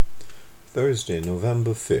Thursday,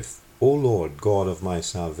 November 5th. O Lord, God of my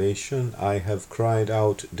salvation, I have cried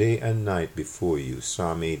out day and night before you.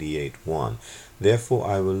 Psalm 88:1. Therefore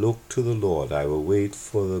I will look to the Lord. I will wait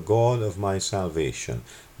for the God of my salvation.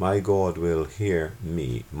 My God will hear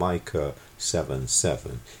me. Micah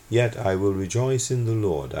 7:7. Yet I will rejoice in the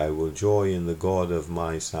Lord. I will joy in the God of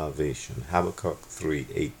my salvation. Habakkuk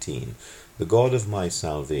 3:18. The God of my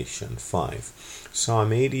salvation. 5.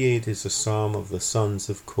 Psalm 88 is a psalm of the sons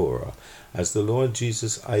of Korah. As the Lord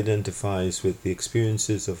Jesus identifies with the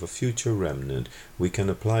experiences of a future remnant, we can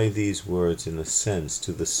apply these words in a sense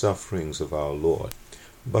to the sufferings of our Lord.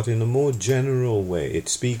 But in a more general way, it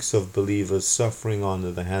speaks of believers suffering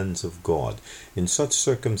under the hands of God. In such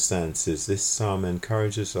circumstances, this psalm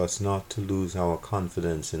encourages us not to lose our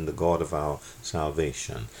confidence in the God of our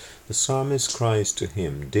salvation. The psalmist cries to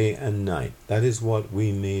him day and night. That is what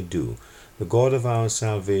we may do. The God of our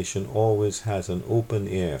salvation always has an open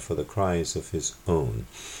ear for the cries of his own.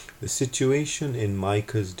 The situation in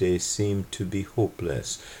Micah's day seemed to be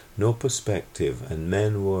hopeless, no perspective, and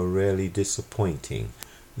men were really disappointing.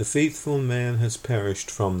 The faithful man has perished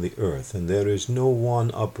from the earth, and there is no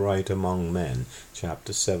one upright among men.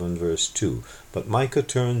 Chapter 7, verse 2. But Micah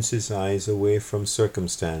turns his eyes away from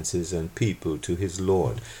circumstances and people to his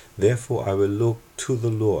Lord. Therefore I will look to the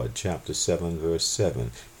Lord. Chapter 7, verse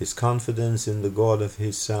 7. His confidence in the God of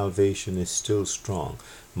his salvation is still strong.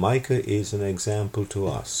 Micah is an example to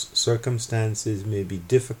us. Circumstances may be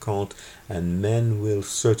difficult and men will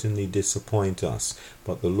certainly disappoint us,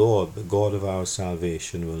 but the Lord, the God of our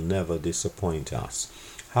salvation, will never disappoint us.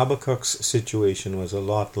 Habakkuk's situation was a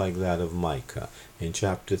lot like that of Micah. In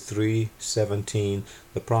chapter 3:17,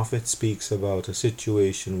 the prophet speaks about a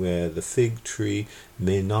situation where the fig tree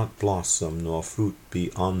may not blossom nor fruit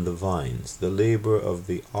be on the vines. The labor of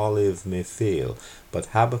the olive may fail,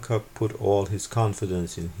 but Habakkuk put all his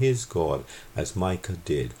confidence in his God as Micah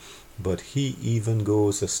did. But he even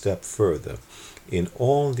goes a step further. In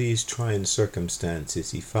all these trying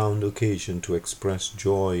circumstances, he found occasion to express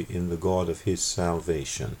joy in the God of his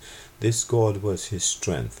salvation. This God was his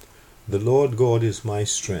strength. The Lord God is my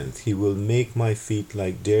strength. He will make my feet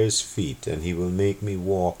like deer's feet, and he will make me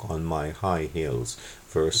walk on my high hills.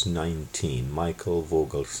 Verse 19, Michael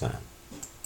Vogelsang.